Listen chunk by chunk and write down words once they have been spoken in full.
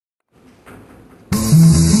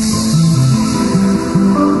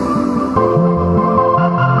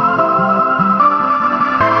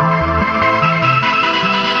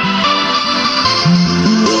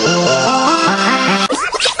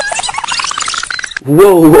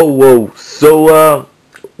Whoa. So,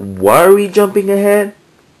 why are we jumping ahead?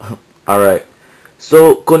 Alright.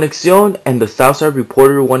 So, Conexión and the Southside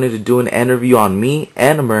Reporter wanted to do an interview on me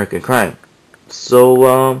and American crime.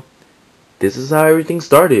 So, this is how everything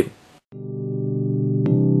started.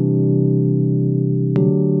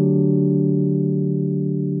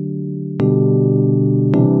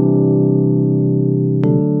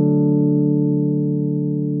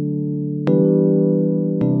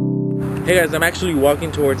 Hey guys, I'm actually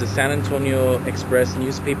walking towards the San Antonio Express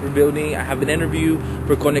newspaper building. I have an interview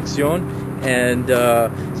for Conexión, and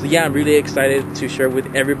so yeah, I'm really excited to share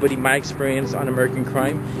with everybody my experience on American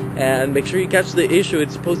crime. And make sure you catch the issue.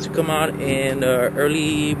 It's supposed to come out in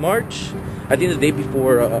early March. I think the day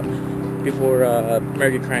before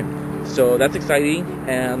American crime. So that's exciting,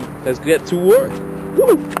 and let's get to work.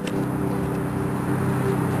 Woo!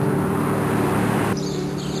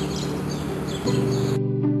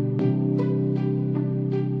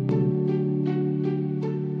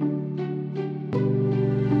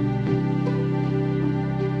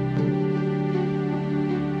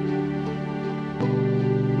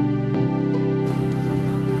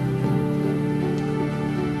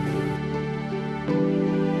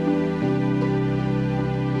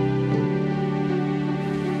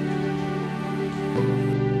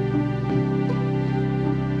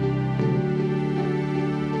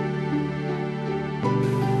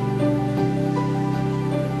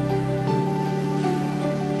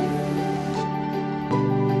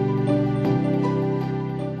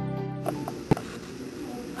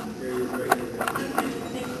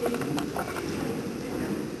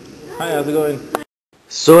 Hi, how's it going?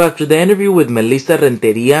 So after the interview with Melissa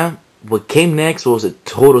Renteria, what came next was a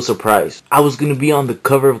total surprise. I was gonna be on the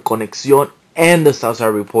cover of Conexión and the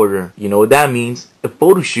Southside Reporter. You know what that means? A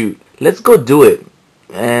photo shoot. Let's go do it.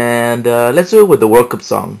 And let's do it with the World Cup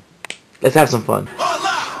song. Let's have some fun.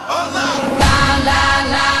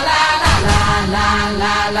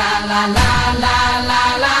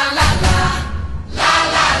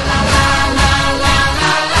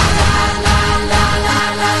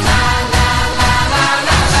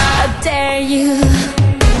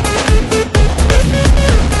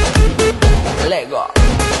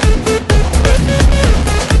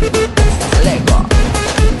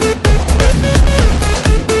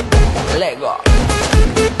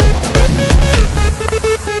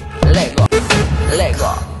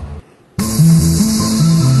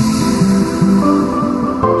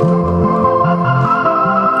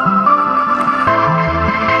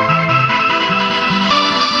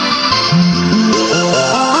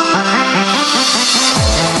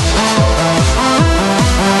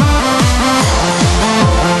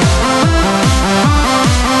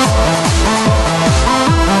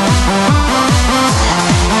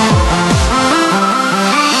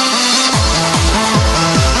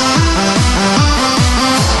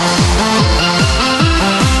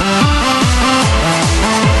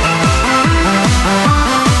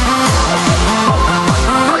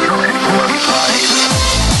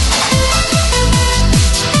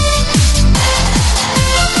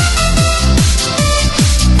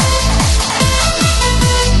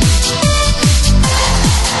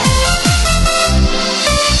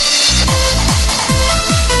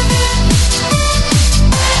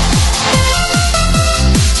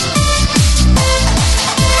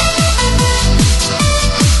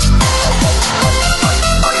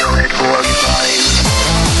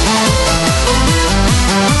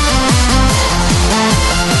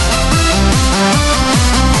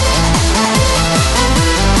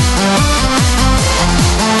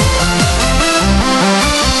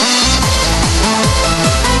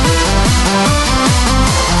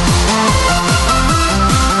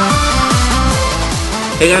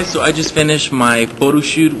 Hey guys, so I just finished my photo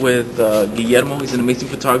shoot with Guillermo. He's an amazing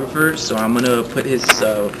photographer, so I'm gonna put his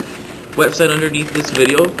website underneath this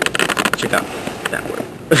video. Check out that work.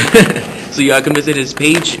 So y'all can visit his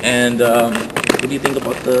page. And what do you think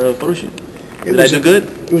about the photo shoot? Did I do good?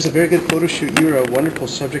 It was a very good photo shoot. You're a wonderful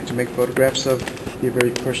subject to make photographs of. You're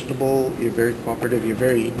very personable. You're very cooperative. You're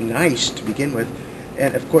very nice to begin with,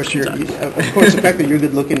 and of course, the fact that you're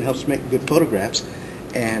good looking helps make good photographs.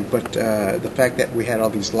 But the fact that we had all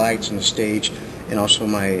these lights on the stage, and also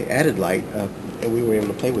my added light, we were able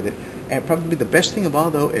to play with it. And probably the best thing of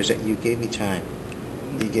all, though, is that you gave me time.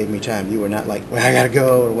 You gave me time. You were not like, well, I gotta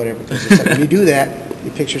go or whatever. Because it's like, when you do that,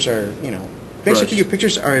 your pictures are, basically your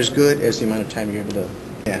pictures are as good as the amount of time you're able to.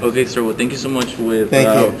 Yeah. Okay, sir. Well, thank you so much with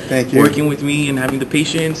thank you. Working with me and having the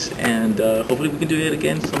patience, and hopefully we can do it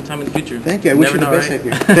again sometime in the future. Thank you. I wish you the best,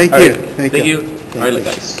 Edgar. Thank you. Thank you. All right,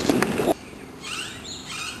 guys.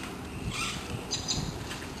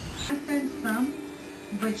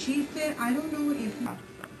 But she said, I don't know if...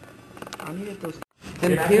 I needed those.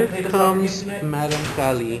 And here comes Madam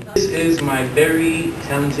Kali. This is my very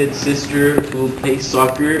talented sister who plays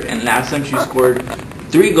soccer, and last time she scored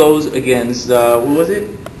 3 goals against, what was it?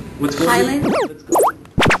 What's going Highland?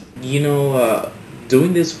 You know,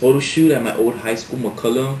 doing this photo shoot at my old high school,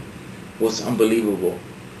 McCullum, was unbelievable.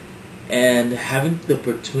 And having the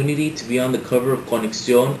opportunity to be on the cover of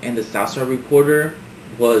Conexión and the Southside Reporter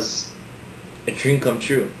was a dream come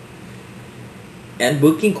true. And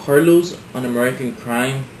booking Carlos on American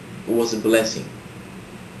Crime was a blessing.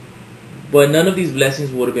 But none of these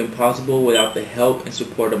blessings would have been possible without the help and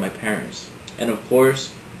support of my parents. And of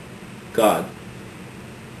course, God.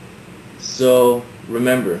 So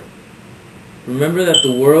remember that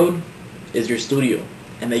the world is your studio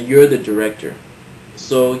and that you're the director.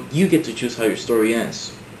 So you get to choose how your story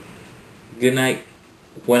ends. Good night,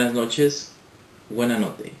 buenas noches, buena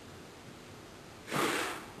notte.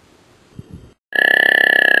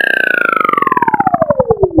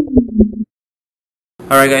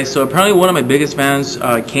 Alright guys, so apparently one of my biggest fans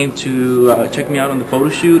came to check me out on the photo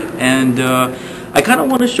shoot, and I kind of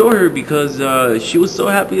want to show her because she was so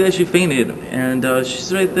happy that she fainted, and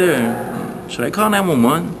she's right there. Should I call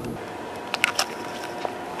 911?